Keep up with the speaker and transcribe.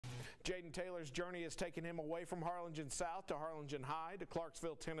Jaedon Taylor's journey has taken him away from Harlingen South to Harlingen High, to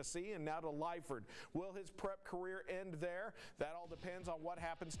Clarksville, Tennessee, and now to Lyford. Will his prep career end there? That all depends on what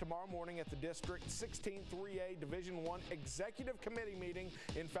happens tomorrow morning at the District 16 3A Division I Executive Committee meeting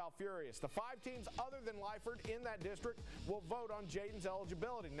in Falfurrias. The 5 teams other than Lyford in that district will vote on Jaedon's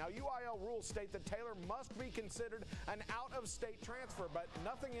eligibility. Now, UIL rules state that Taylor must be considered an out-of-state transfer, but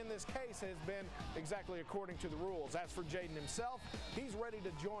nothing in this case has been exactly according to the rules. As for Jaedon himself, he's ready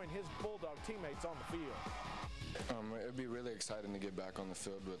to join his Bulldog teammates on the field. It'd be really exciting to get back on the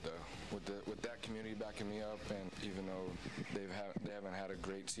field with that community backing me up, and even though they haven't had a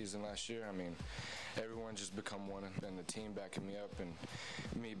great season last year, I mean, everyone just become one, and the team backing me up and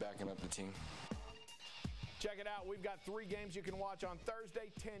me backing up the team. Check it out. We've got 3 games you can watch on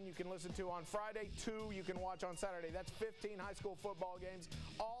Thursday, 10 you can listen to on Friday, 2 you can watch on Saturday. That's 15 high school football games,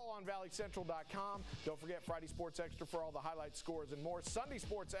 all on valleycentral.com. Don't forget Friday Sports Extra for all the highlight scores and more. Sunday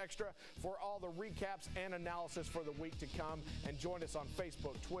Sports Extra for all the recaps and analysis for the week to come. And join us on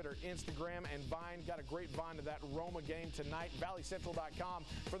Facebook, Twitter, Instagram, and Vine. Got a great Vine of that Roma game tonight. valleycentral.com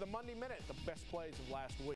for the Monday Minute, the best plays of last week.